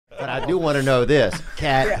But I do want to know this,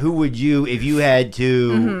 Kat. Who would you, if you had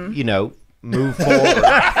to, you know, move forward?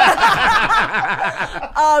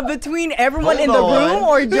 Between everyone in the room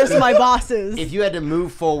or just my bosses? If you had to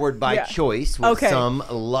move forward by choice with some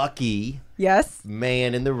lucky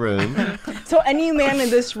man in the room. So any man in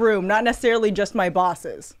this room, not necessarily just my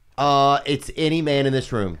bosses. It's any man in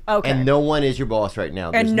this room. Okay. And no one is your boss right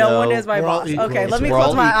now. And no one is my boss. Okay, let me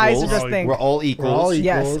close my eyes to just think. We're all equals.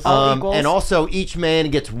 Yes, all equals. And also, each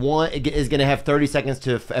man gets is going to have 30 seconds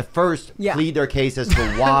to at first plead their case as to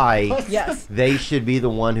why they should be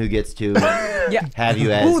the one who gets to have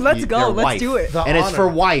you as let's go. Let's wife. do it. And it's for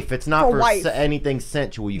wife. It's not for anything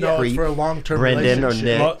sensual. You creep. It's for a long-term Brendan or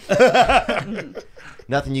relationship. Nick.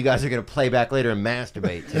 Nothing you guys are going to play back later and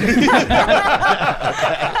masturbate to.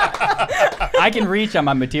 I can reach on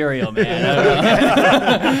my material, man.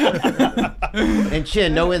 And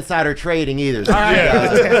Chin, no insider trading either. So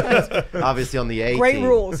obviously on the A Great team.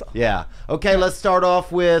 rules. Yeah. Okay, let's start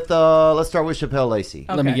off with Chappelle Lacey.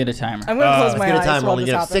 Let me get a timer. I'm gonna close my eyes. Get a timer. While Only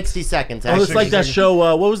this have happens. 60 seconds. Oh, it's like that show.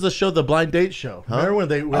 What was the show? The blind date show. Huh? Remember when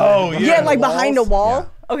they? Yeah, like behind a wall. Yeah.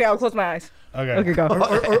 Okay, I'll close my eyes. Okay, go.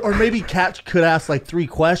 Or maybe Kat could ask like 3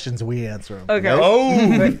 questions and we answer them.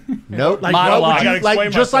 Okay. Nope. Like,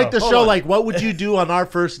 like just like the show. Like, what would you do on our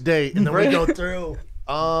first date? And then we go through.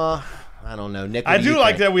 I don't know, Nick. I do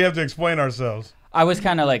like that we have to explain ourselves. I was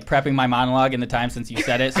kind of like prepping my monologue in the time since you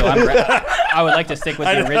said it, so I would like to stick with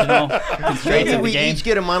the original constraints Maybe of the we game. each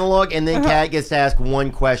get a monologue, and then Kat gets to ask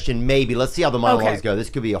one question. Maybe. Let's see how the monologues go. This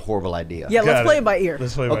could be a horrible idea. Yeah, let's play it by ear.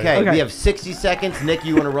 Let's play it by Okay, ear. we have 60 seconds. Nick,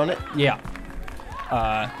 you want to run it? Yeah.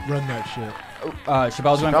 Run that shit.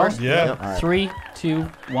 Chappelle's going first? Yeah. Right. 3, 2,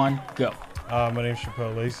 1, go. My name's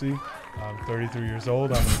Chappelle Lacey. I'm 33 years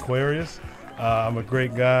old. I'm an Aquarius. I'm a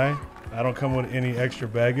great guy. I don't come with any extra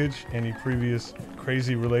baggage, any previous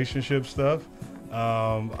crazy relationship stuff.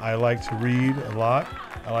 I like to read a lot.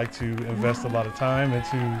 I like to invest a lot of time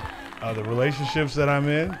into the relationships that I'm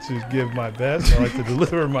in to give my best. I like to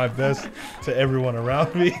deliver my best to everyone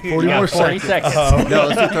around me. 40 more 40 seconds. seconds. No,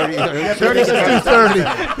 let's do 30. 30.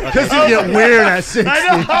 Because you get weird at 60. I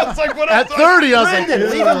know. I was like, what At 30, I was like, Brendan,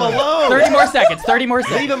 leave him alone. 30 more seconds. 30 more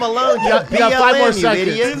seconds. Leave him alone. You got 5 more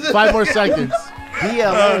seconds. 5 more seconds.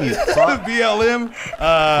 BLM, you fuck. BLM. You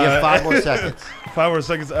have 5 more seconds. 5 more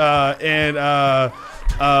seconds. And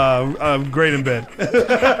I'm great in bed.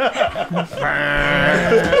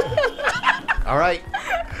 All right.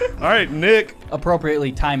 All right, Nick.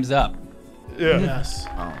 Appropriately, time's up. Yeah. Yes.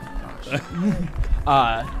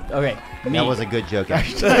 Okay. Me. That was a good joke,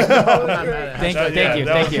 actually.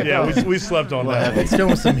 Thank you. Yeah, we slept on that. It's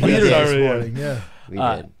going with some heater this morning. Yeah. We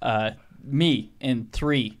did. Me in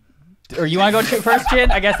 3. Or you want to go first,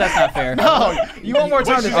 Chin? I guess that's not fair. No, you want more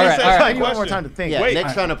time to think. All right. You want more time to think. Yeah, Wait.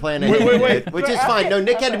 Nick's trying to plan ahead. Wait. Which is fine. No,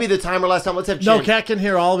 Nick had to be the timer last time. Let's have Chin. No, Kat can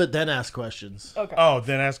hear all of it, then ask questions. Okay. Oh,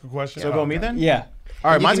 then ask a question. So go me then? Yeah.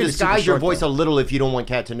 All right, You mine's can gonna be super disguise your short, voice though. a little if you don't want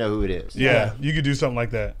Kat to know who it is. Yeah, you could do something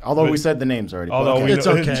like that. Although But- we said the names already. Although we It's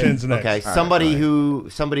know okay. Chin's next. Okay,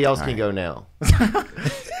 somebody else can go now.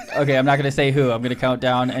 Okay, I'm not going to say who. I'm going to count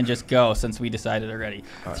down and just go since we decided already.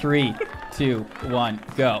 3, 2, 1,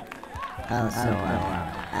 go.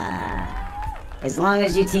 As long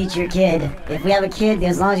as you teach your kid, if we have a kid,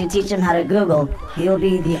 as long as you teach him how to Google, he'll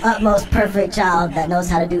be the utmost perfect child that knows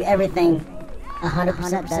how to do everything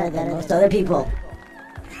 100% better than most other people.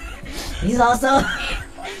 He's also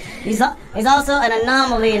he's also an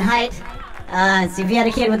anomaly in height. So if you had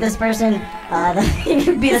a kid with this person, he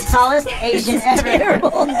would be the tallest Asian ever.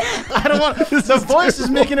 I don't want. The voice is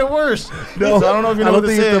making it worse. No, So I don't know if you know I what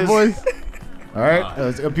don't this think it's is. the voice. All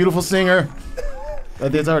right, a beautiful singer.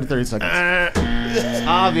 It's already 30 seconds.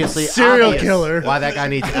 Obviously, Serial obvious killer. Why that guy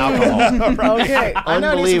needs alcohol. Okay. I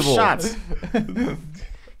know, I need some Unbelievable. shots.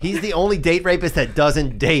 He's the only date rapist that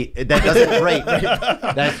doesn't date. That doesn't rape.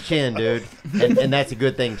 That's Chin, dude. And that's a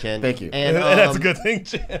good thing, Chin. Thank you. And That's a good thing,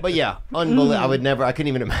 Chin. But yeah, unbelievable. I couldn't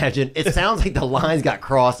even imagine. It sounds like the lines got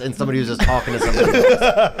crossed and somebody was just talking to somebody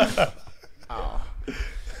else. Oh.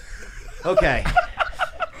 Okay.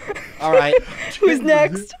 All right. Who's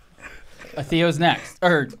next? Theo's next.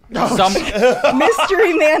 Or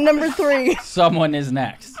Mystery man number 3. someone is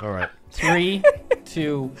next. All right. 3,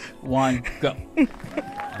 2, 1, go.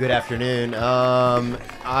 Good afternoon.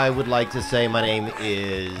 I would like to say my name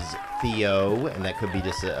is Theo, and that could be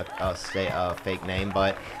just a fake name,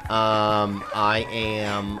 but I'm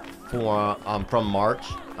from March.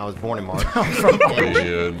 I was born in March.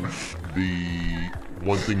 And the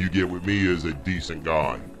one thing you get with me is a decent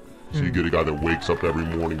guy. So you get a guy that wakes up every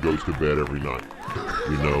morning, goes to bed every night.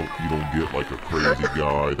 You know, you don't get like a crazy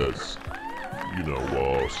guy that's,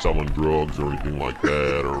 selling drugs or anything like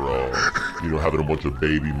that, or having a bunch of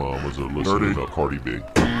baby mamas that are listening to Cardi B.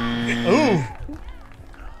 Ooh.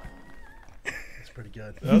 That's pretty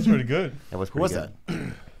good. That was pretty good. That was Who pretty was good.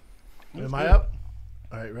 that? Am I up?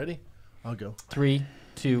 All right, ready? I'll go. 3,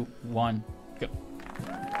 2, 1, go.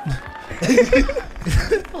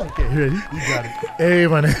 Okay, ready? You got it. Hey,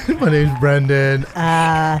 my name's Brendan.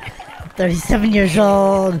 37 years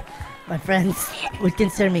old. My friends would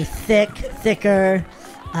consider me thicker.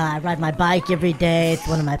 I ride my bike every day. It's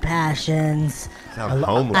one of my passions. Sound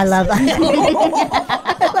homeless. I love I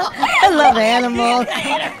love animals.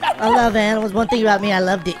 I love animals. One thing about me, I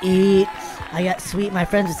love to eat. I got sweet. My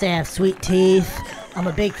friends would say I have sweet teeth. I'm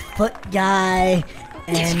a big foot guy.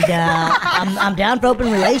 And I'm down for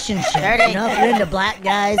open relationships. You know, if you're into black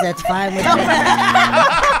guys, that's fine with me.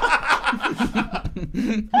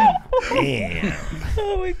 Damn.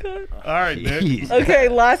 Oh my god. All right, Nick. Okay,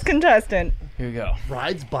 last contestant. Here we go.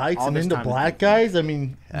 Rides bikes All and this into time. black guys? I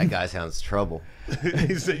mean, That guy sounds trouble.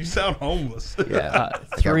 He said, you sound homeless. Yeah.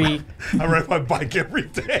 3, I ride my bike every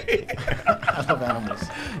day. I love animals.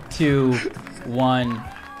 2, 1,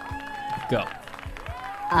 go.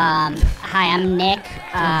 Hi, I'm Nick.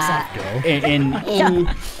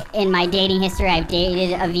 In my dating history, I've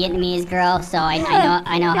dated a Vietnamese girl, so I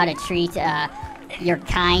know how to treat your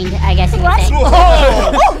kind, I guess you would say.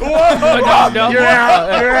 No. you're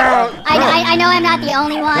out. I know I'm not the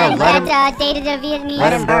only one let that dated a Vietnamese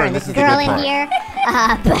Let him burn. This is the girl good in part. here,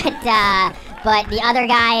 but the other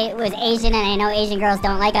guy was Asian, and I know Asian girls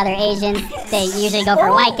don't like other Asians. They usually go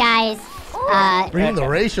for white guys. Bring the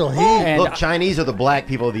racial heat. And Look, Chinese are the black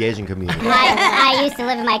people of the Asian community. I used to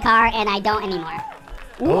live in my car, and I don't anymore.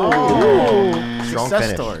 Strong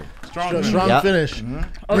Success finish. story. Strong Yep. finish.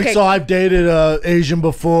 Okay. So I've dated Asian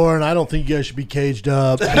before, and I don't think you guys should be caged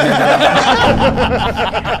up. Can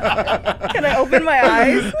I open my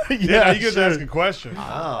eyes? Yeah, you get to ask a question.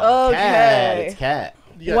 Oh, Okay. Cat. It's Cat.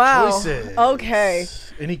 You got Wow. choices. Okay.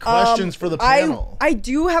 Any questions for the panel? I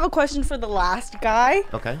do have a question for the last guy.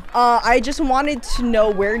 Okay. I just wanted to know,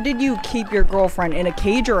 where did you keep your girlfriend? In a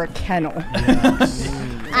cage or a kennel?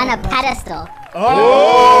 On a pedestal.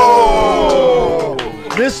 Oh!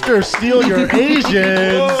 Mr. Steal Your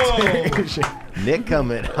Asians. Nick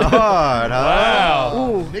coming hard, huh? Wow.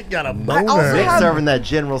 Ooh. Nick got a also boner. Nick have- serving that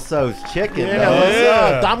General Tso's chicken. Yeah, though. what's Yeah.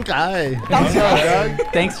 up? Dumb guy.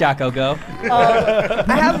 thanks, Jocko. Go. I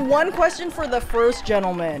have one question for the first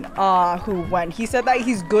gentleman who went. He said that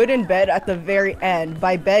he's good in bed at the very end.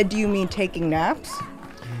 By bed, do you mean taking naps?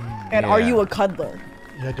 And are Yeah. you a cuddler?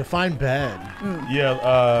 Yeah, define bad.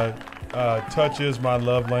 Yeah, touch is my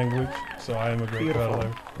love language, so I am a great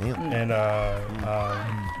cuddler. Damn. And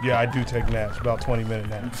yeah, I do take naps, about 20-minute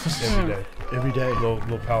naps every day. Every day.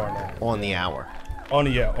 Little power nap. On the hour. Oh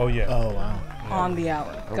yeah, Oh, wow. On the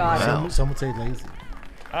hour. Got wow. it. Some would say lazy.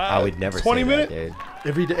 I would never 20 say minute? that, dude.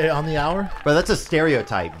 Every day on the hour? But that's a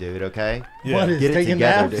stereotype, dude, okay? Yeah. What is Get it taking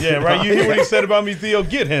together, naps? dude. Yeah, right. You hear what he said about me, Theo?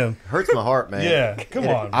 Get him. Hurts my heart, man. Yeah, come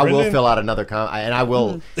on. I will Brendan. fill out another comment, and I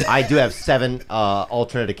will. I do have 7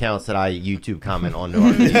 alternate accounts that I YouTube comment onto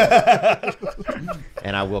our video,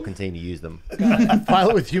 and I will continue to use them. File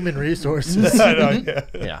it with human resources. I know, yeah.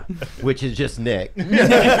 Yeah, which is just Nick,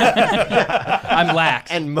 I'm lax.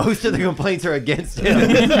 and most of the complaints are against him.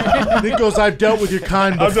 Nick goes, I've dealt with your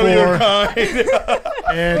kind I've done your before, kind.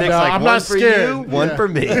 and Nick's like, I'm one not for scared. you, one Yeah. for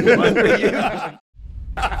me, one for you.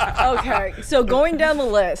 Okay, so going down the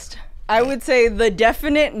list, I would say the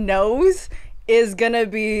definite no's is gonna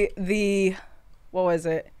be the, what was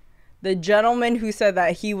it? The gentleman who said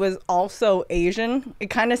that he was also Asian. It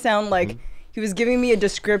kind of sounded like he was giving me a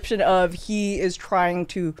description of he is trying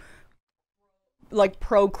to like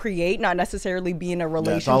procreate, not necessarily be in a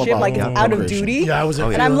it's all relationship, about like it's out of procreation. duty. Yeah, I wasn't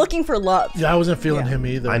And feeling, I'm looking for love. yeah, I wasn't feeling him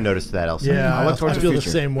either. I noticed that, Elsa. Yeah, I look towards I the feel the future.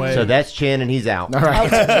 same way. So that's Chin, and he's out. All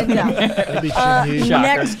right. Maybe Chin-Yi. Shocker.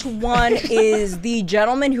 Next one is the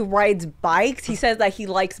gentleman who rides bikes. He says that he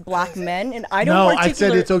likes black men, and I don't No, I said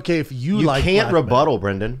particularly. it's okay if you, You like can't black rebuttal,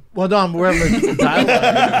 Brendan. men. Well, no, I'm wearing the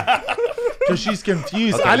dialogue. So she's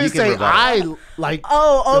confused. Okay, I you didn't can say rebuttal. I like.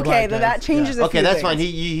 Oh, the okay, black then guys. that changes a Okay, few that's things. fine.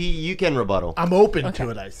 You can rebuttal. I'm open to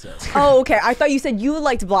it. I said. Oh, okay. I thought you said you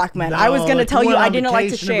liked black men. I was No, gonna like, tell we you went I on didn't like to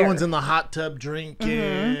vacation, share. Everyone's in the hot tub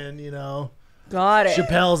drinking. You know, Got it.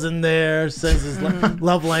 Chappelle's in there. Says his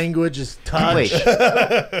love language is touch. Wait,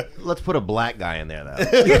 let's put a black guy in there, though.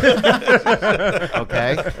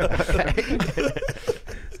 Okay.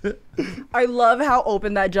 I love how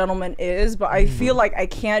open that gentleman is, but I feel like I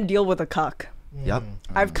can't deal with a cuck. Yep.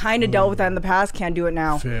 I've kind of dealt with that in the past. Can't do it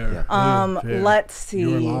now. Fair. Fair. Let's see.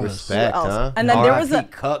 You're lost. Respect, Who else? huh? And then there was a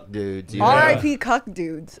cuck dudes. R.I.P. cuck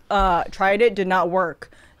dudes. Tried it, did not work.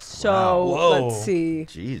 So Whoa. let's see.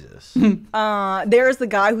 Jesus. There's the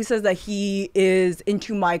guy who says that he is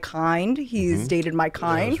into my kind. He's dated my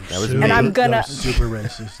kind. That was And me. I'm gonna. That was super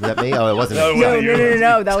racist. Is that me? Oh, it wasn't me.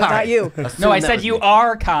 No. That was not you. No, I said you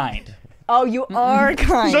are kind. Oh, you are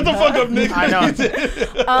kind. Shut the fuck up, Nick. I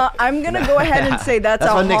know. I'm gonna go ahead and say that's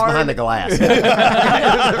why a Nick's behind the hard. glass.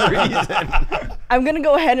 I'm gonna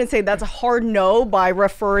go ahead and say that's a hard no by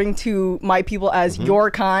referring to my people as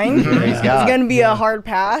your kind. Praise It's God. gonna be a hard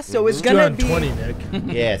pass. So it's gonna be. 20, Nick.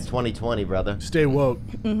 Yeah, it's 2020, brother. Stay woke.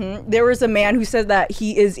 There was a man who said that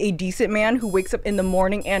he is a decent man who wakes up in the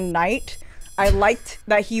morning and night. I liked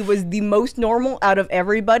that he was the most normal out of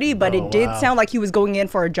everybody, but it did sound like he was going in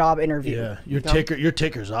for a job interview. Yeah, your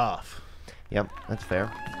ticker's off. Yep, that's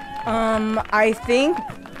fair. I think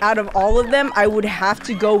out of all of them, I would have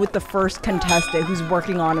to go with the first contestant who's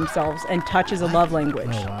working on himself and touch is a love language.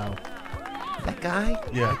 Oh wow. That guy?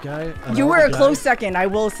 Yeah. Guy. You were a close second, I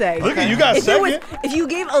will say. Look at you got If it was, second. if you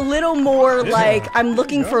gave a little more like I'm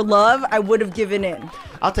looking for love, I would have given in.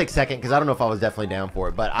 I'll take second because I don't know if I was definitely down for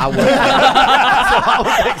it, but I would. So I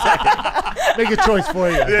would take second. Make a choice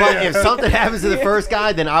for you. But if something happens to the first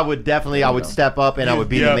guy, then I would step up and I would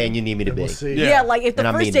be the man you need me to be. We'll see. Yeah, like if the And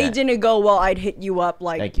I first mean date that. didn't go well, I'd hit you up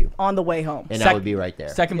like Thank you. on the way home. And I would be right there.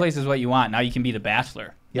 Second place is what you want. Now you can be the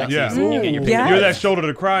bachelor. Next Yeah. season, you get your Ooh, pick. yeah. You're that shoulder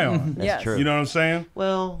to cry on. That's Yes. true. You know what I'm saying?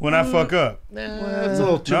 Well, When I fuck up. That's a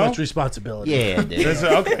little too No? much responsibility. yeah, dude. That's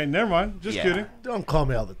okay, never mind. Just Yeah. kidding. Don't call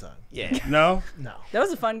me all the time. Yeah. No? No. That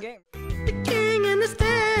was a fun game. The king and the